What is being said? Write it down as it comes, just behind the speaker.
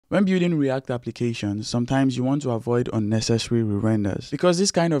When building React applications, sometimes you want to avoid unnecessary re-renders because this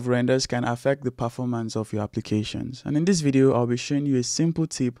kind of renders can affect the performance of your applications. And in this video, I'll be showing you a simple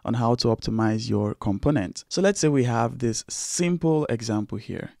tip on how to optimize your component. So let's say we have this simple example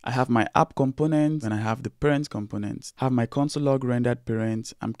here. I have my app component and I have the parent component. I have my console log rendered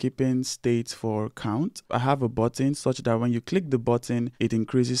parent. I'm keeping state for count. I have a button such that when you click the button, it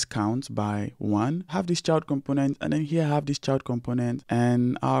increases count by 1. I have this child component, and then here I have this child component,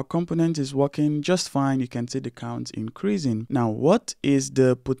 and our component is working just fine. You can see the count increasing. Now, what is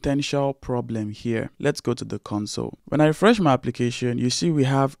the potential problem here? Let's go to the console. When I refresh my application, you see we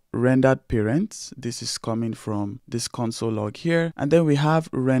have rendered parent. This is coming from this console log here, and then we have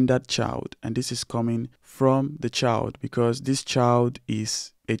rendered child, and this is coming from the child because this child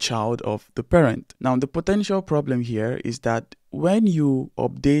is a child of the parent. Now, the potential problem here is that when you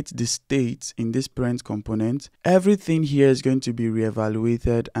update the state in this parent component, everything here is going to be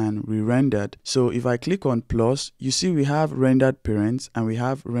reevaluated and re-rendered. So if I click on plus, you see we have rendered parent and we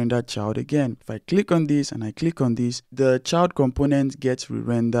have rendered child again. If I click on this and I click on this, the child component gets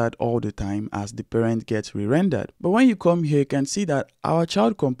re-rendered all the time as the parent gets re-rendered. But when you come here, you can see that our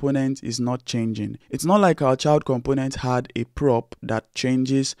child component is not changing. It's not like our child component had a prop that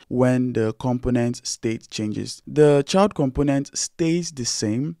changes when the component state changes. The child component stays the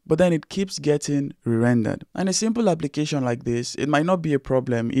same, but then it keeps getting re-rendered. And a simple application like this, it might not be a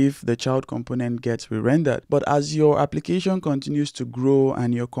problem if the child component gets re-rendered, but as your application continues to grow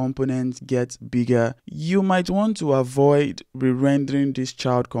and your component gets bigger, you might want to avoid re-rendering this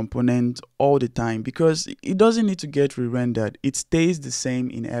child component all the time because it doesn't need to get re-rendered. It stays the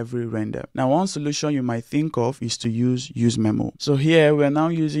same in every render. Now, one solution you might think of is to use useMemo. So here we're now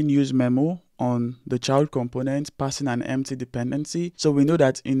using useMemo on the child component, passing an empty dependency. So we know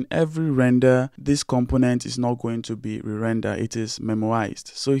that in every render, this component is not going to be re-rendered. It is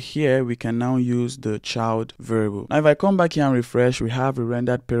memoized. So here we can now use the child variable. Now, if I come back here and refresh, we have a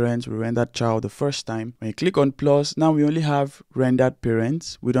rendered parent, rendered child the first time. When you click on plus, now we only have rendered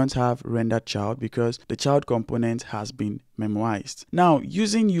parents. We don't have rendered child because the child component has been memoized. Now,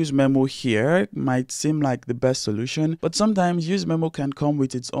 using useMemo here might seem like the best solution, but sometimes useMemo can come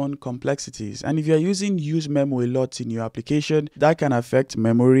with its own complexities. And if you're using useMemo a lot in your application, that can affect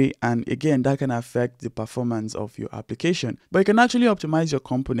memory, and again, that can affect the performance of your application. But you can actually optimize your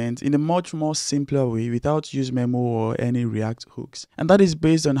component in a much more simpler way without useMemo or any React hooks. And that is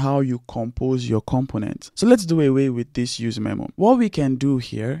based on how you compose your component. So let's do away with this useMemo. What we can do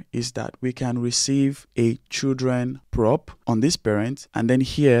here is that we can receive a children prop on this parent, and then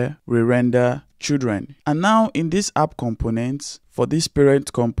here we render children. And now in this app component, for this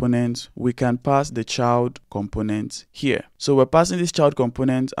parent component, we can pass the child component here. So we're passing this child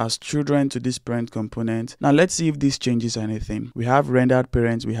component as children to this parent component. Now let's see if this changes anything. We have rendered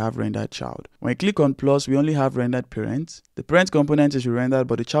parent, we have rendered child. When I click on plus, we only have rendered parent. The parent component is rendered,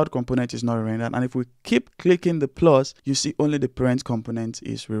 but the child component is not rendered. And if we keep clicking the plus, you see only the parent component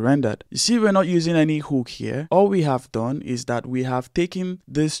is re-rendered. You see we're not using any hook here. All we have done is that we have taken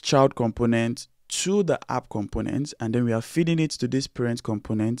this child component to the app component, and then we are feeding it to this parent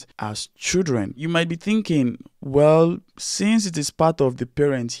component as children. You might be thinking, well, since it is part of the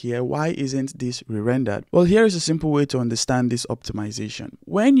parent here, why isn't this re-rendered? Well, here is a simple way to understand this optimization.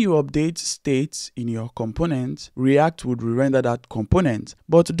 When you update states in your component, React would re-render that component.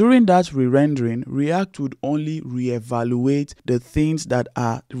 But during that re-rendering, React would only re-evaluate the things that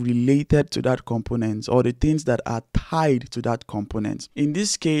are related to that component or the things that are tied to that component. In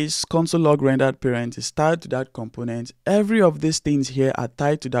this case, console log rendered parent is tied to that component. Every of these things here are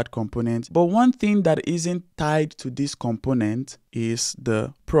tied to that component. But one thing that isn't tied to this component is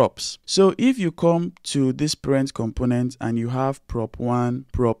the props. So if you come to this parent component and you have prop 1,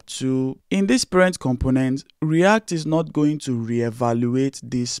 prop 2, in this parent component, React is not going to reevaluate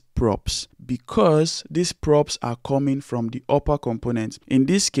these props because these props are coming from the upper component. In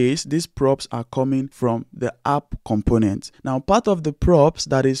this case, these props are coming from the app component. Now, part of the props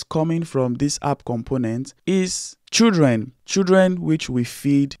that is coming from this app component is children which we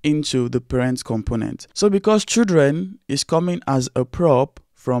feed into the parent component. So because children is coming as a prop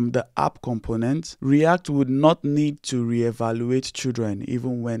from the app component, React would not need to reevaluate children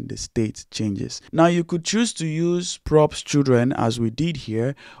even when the state changes. Now you could choose to use props children as we did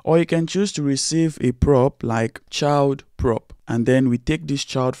here, or you can choose to receive a prop like child prop. And then we take this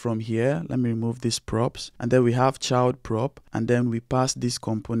child from here. Let me remove these props. And then we have child prop. And then we pass this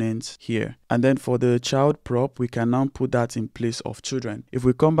component here. And then for the child prop, we can now put that in place of children. If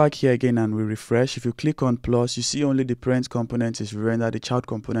we come back here again and we refresh, if you click on plus, you see only the parent component is re-rendered. The child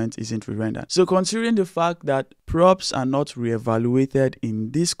component isn't re-rendered. So considering the fact that props are not reevaluated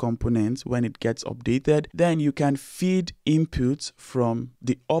in this component when it gets updated, then you can feed inputs from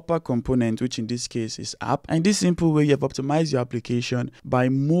the upper component, which in this case is app. And this simple way, you have optimized your application by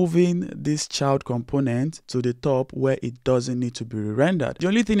moving this child component to the top where it doesn't need to be re-rendered. The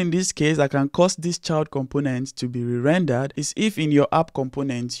only thing in this case that can cause this child component to be re-rendered is if in your app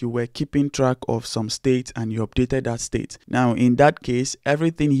component you were keeping track of some state and you updated that state. Now in that case,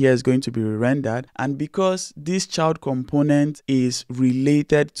 everything here is going to be re-rendered, and because this child component is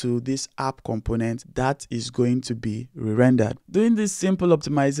related to this app component, that is going to be re-rendered. Doing this simple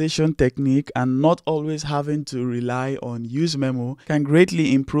optimization technique and not always having to rely on useMemo can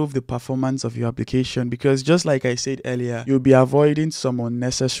greatly improve the performance of your application, because just like I said earlier, you'll be avoiding some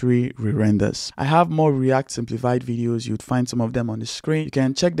unnecessary re-renders. I have more React simplified videos. You'd find some of them on the screen. You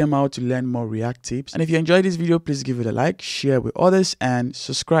can check them out to learn more React tips. And if you enjoyed this video, please give it a like, share with others, and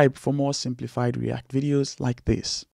subscribe for more simplified React videos like this.